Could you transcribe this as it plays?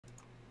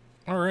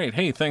Alright,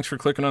 hey, thanks for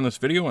clicking on this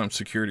video. I'm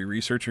Security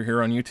Researcher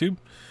here on YouTube.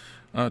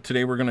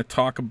 Today we're going to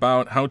talk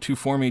about how to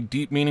form a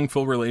deep,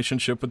 meaningful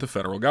relationship with the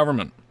federal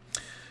government.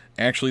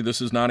 Actually,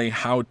 this is not a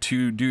how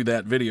to do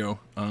that video.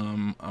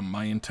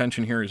 My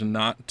intention here is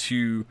not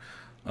to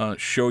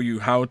show you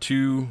how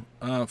to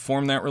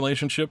form that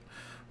relationship.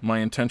 My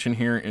intention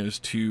here is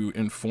to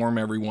inform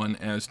everyone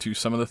as to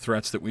some of the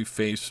threats that we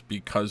face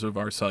because of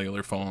our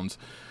cellular phones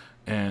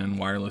and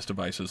wireless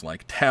devices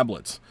like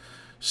tablets.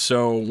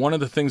 So one of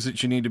the things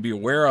that you need to be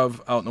aware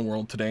of out in the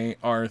world today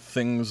are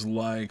things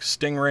like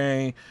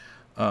Stingray,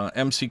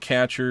 MC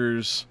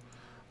catchers,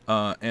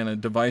 and a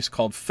device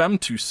called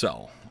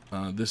Femtocell.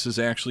 This is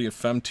actually a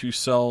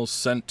Femtocell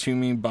sent to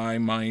me by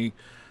my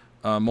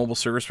mobile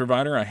service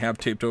provider. I have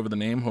taped over the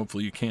name.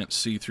 Hopefully you can't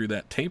see through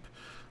that tape.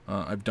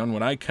 I've done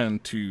what I can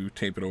to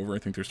tape it over. I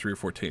think there's 3 or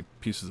 4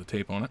 pieces of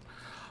tape on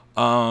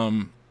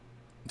it.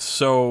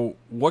 So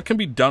what can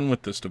be done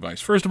with this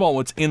device? First of all,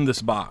 what's in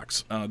this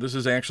box? This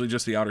is actually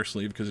just the outer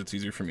sleeve because it's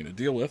easier for me to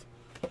deal with.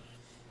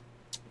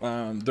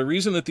 The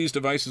reason that these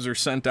devices are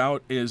sent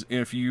out is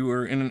if you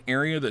are in an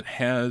area that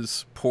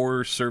has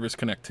poor service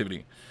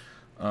connectivity.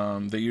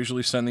 They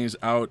usually send these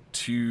out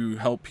to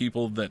help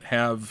people that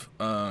have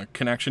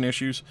connection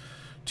issues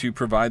to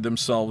provide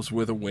themselves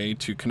with a way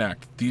to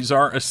connect. These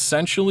are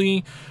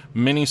essentially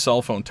mini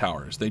cell phone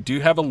towers. They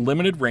do have a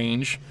limited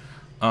range.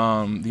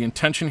 The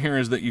intention here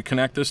is that you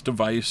connect this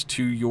device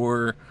to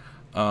your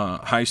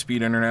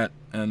high-speed internet,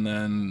 and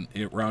then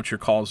it routes your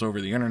calls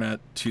over the internet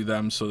to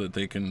them so that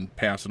they can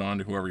pass it on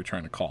to whoever you're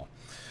trying to call.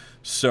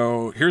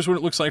 So here's what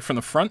it looks like from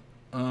the front.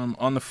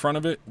 On the front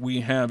of it,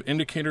 we have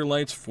indicator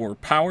lights for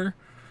power,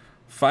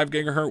 5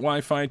 gigahertz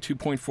Wi-Fi,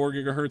 2.4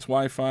 gigahertz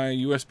Wi-Fi,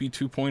 USB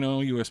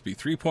 2.0, USB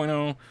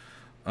 3.0,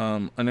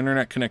 an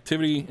internet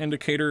connectivity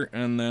indicator,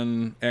 and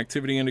then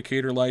activity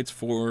indicator lights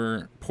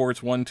for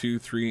ports 1, 2,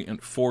 3,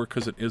 and 4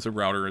 because it is a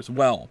router as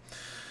well.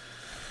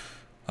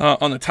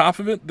 On the top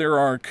of it, there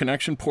are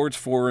connection ports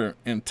for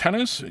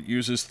antennas. It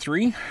uses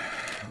 3.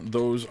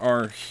 Those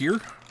are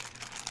here.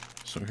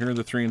 So here are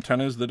the 3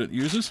 antennas that it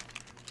uses.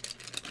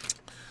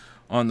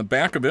 On the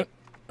back of it,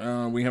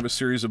 we have a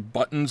series of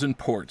buttons and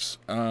ports.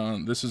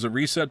 This is a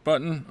reset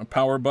button, a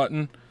power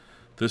button.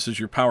 This is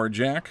your power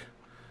jack.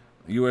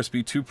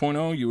 USB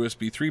 2.0,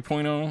 USB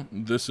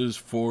 3.0. This is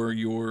for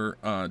your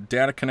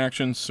data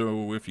connection.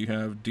 So if you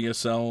have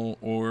DSL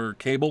or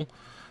cable,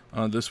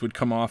 this would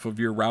come off of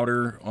your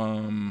router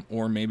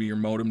or maybe your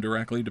modem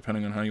directly,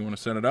 depending on how you want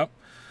to set it up.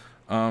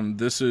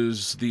 This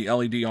is the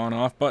LED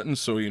on-off button,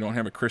 so you don't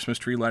have a Christmas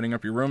tree lighting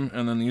up your room.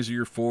 And then these are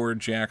your 4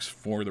 jacks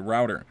for the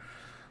router.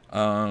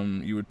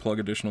 You would plug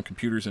additional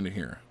computers into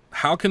here.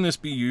 How can this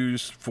be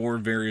used for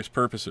various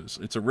purposes?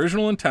 Its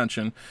original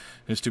intention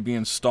is to be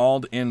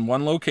installed in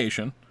one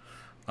location,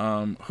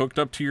 hooked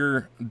up to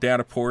your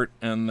data port,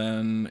 and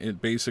then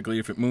it basically,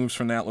 if it moves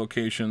from that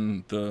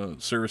location, the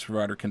service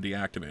provider can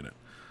deactivate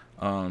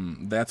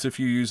it. That's if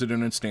you use it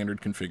in its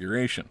standard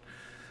configuration.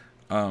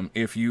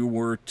 If you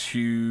were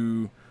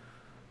to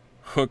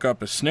hook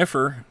up a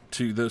sniffer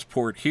to this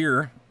port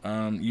here,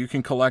 you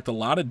can collect a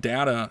lot of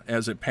data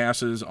as it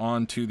passes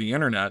onto the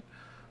internet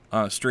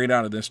straight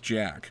out of this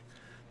jack.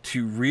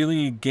 To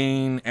really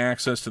gain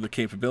access to the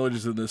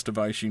capabilities of this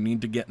device, you need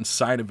to get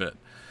inside of it.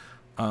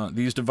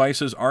 These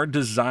devices are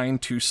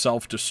designed to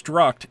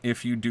self-destruct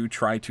if you do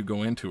try to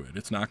go into it.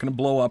 It's not going to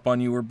blow up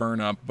on you or burn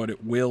up, but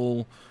it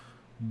will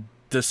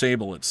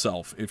disable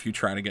itself if you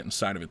try to get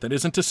inside of it. That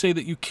isn't to say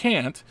that you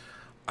can't.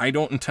 I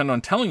don't intend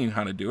on telling you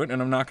how to do it,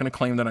 and I'm not going to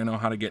claim that I know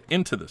how to get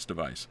into this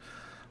device.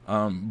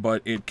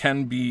 But it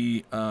can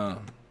be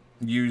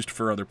used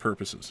for other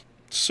purposes.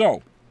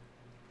 So,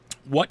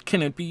 what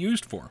can it be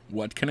used for?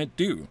 What can it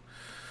do?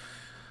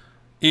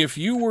 If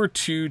you were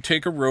to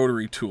take a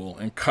rotary tool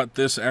and cut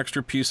this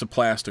extra piece of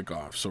plastic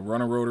off, so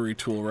run a rotary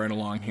tool right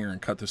along here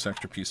and cut this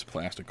extra piece of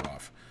plastic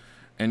off,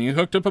 and you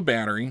hooked up a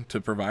battery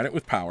to provide it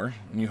with power,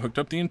 and you hooked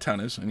up the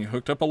antennas, and you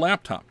hooked up a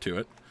laptop to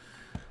it,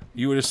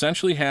 you would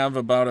essentially have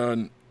about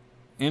an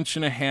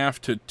 1.5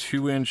 to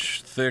 2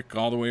 inch thick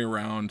all the way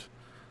around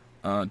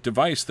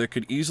device that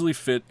could easily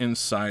fit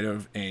inside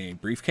of a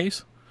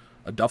briefcase,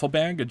 a duffel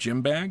bag, a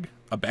gym bag,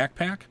 a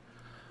backpack.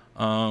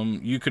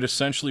 You could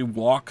essentially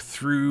walk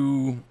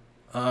through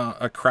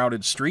a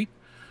crowded street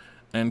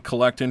and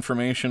collect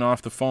information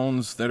off the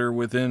phones that are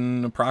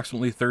within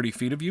approximately 30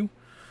 feet of you.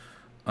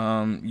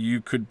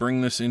 You could bring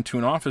this into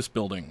an office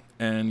building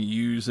and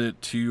use it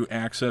to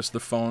access the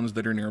phones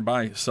that are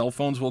nearby. Cell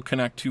phones will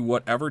connect to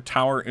whatever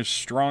tower is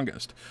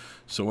strongest.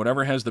 So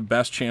whatever has the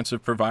best chance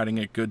of providing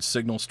a good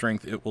signal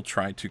strength, it will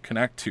try to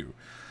connect to.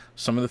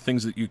 Some of the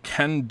things that you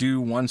can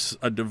do once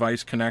a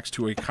device connects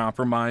to a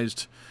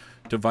compromised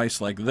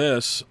device like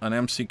this, an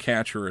MC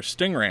catcher or a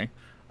Stingray.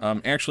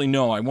 Actually,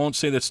 no, I won't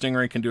say that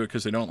Stingray can do it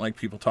because they don't like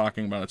people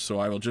talking about it. So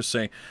I will just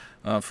say,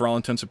 for all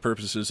intents and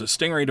purposes, a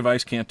Stingray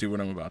device can't do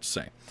what I'm about to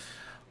say.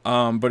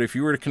 But if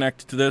you were to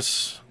connect to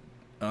this,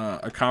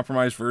 a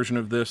compromised version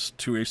of this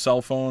to a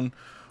cell phone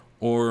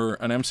or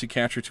an MC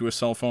catcher to a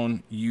cell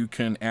phone, you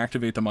can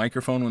activate the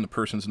microphone when the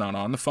person's not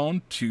on the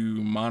phone to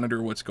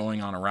monitor what's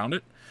going on around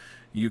it.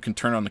 You can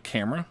turn on the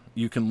camera.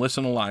 You can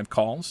listen to live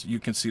calls. You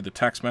can see the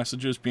text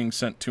messages being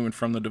sent to and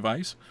from the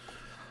device.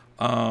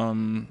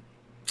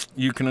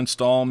 You can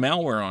install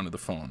malware onto the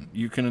phone.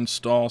 You can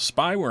install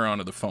spyware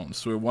onto the phone.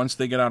 So once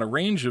they get out of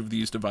range of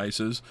these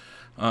devices,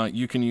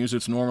 you can use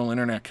its normal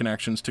internet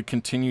connections to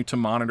continue to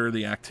monitor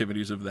the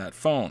activities of that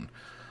phone.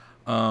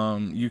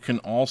 You can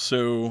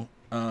also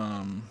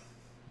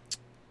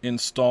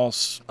install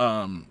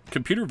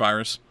computer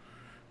virus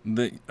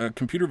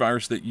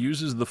that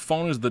uses the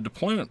phone as the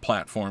deployment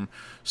platform.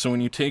 So when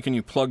you take and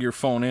you plug your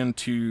phone in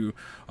to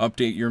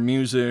update your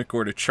music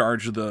or to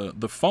charge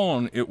the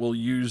phone, it will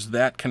use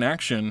that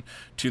connection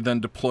to then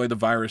deploy the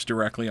virus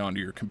directly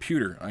onto your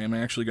computer. I am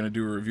actually going to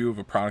do a review of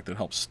a product that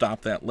helps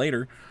stop that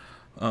later.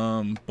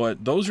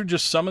 But those are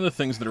just some of the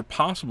things that are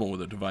possible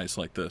with a device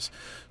like this.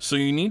 So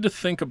you need to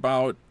think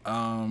about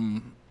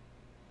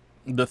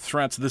the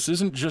threats. This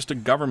isn't just a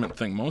government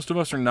thing. Most of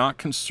us are not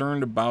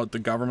concerned about the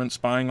government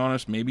spying on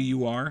us. Maybe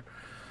you are.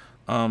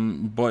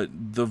 But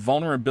the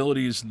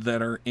vulnerabilities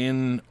that are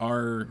in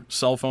our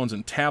cell phones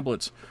and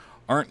tablets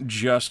aren't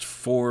just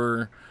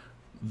for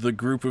the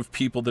group of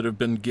people that have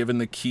been given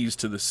the keys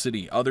to the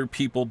city. Other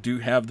people do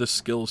have the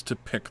skills to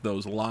pick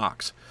those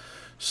locks.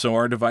 So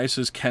our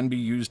devices can be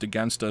used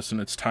against us, and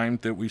it's time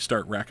that we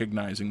start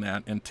recognizing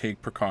that and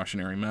take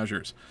precautionary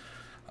measures.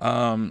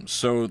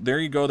 So there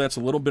you go. That's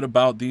a little bit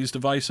about these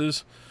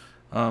devices.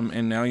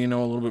 And now you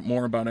know a little bit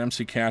more about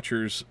MC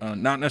catchers.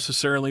 Not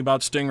necessarily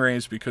about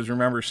stingrays, because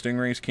remember,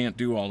 stingrays can't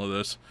do all of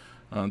this.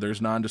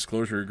 There's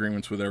non-disclosure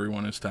agreements with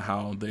everyone as to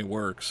how they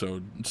work.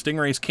 So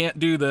stingrays can't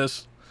do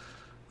this.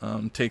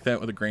 Take that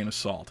with a grain of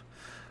salt.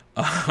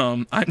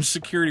 I'm a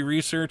security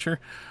researcher.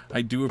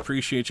 I do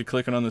appreciate you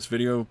clicking on this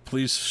video.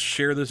 Please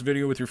share this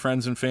video with your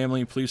friends and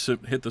family. Please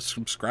hit the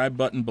subscribe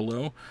button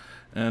below.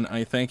 And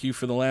I thank you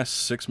for the last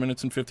 6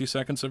 minutes and 50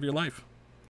 seconds of your life.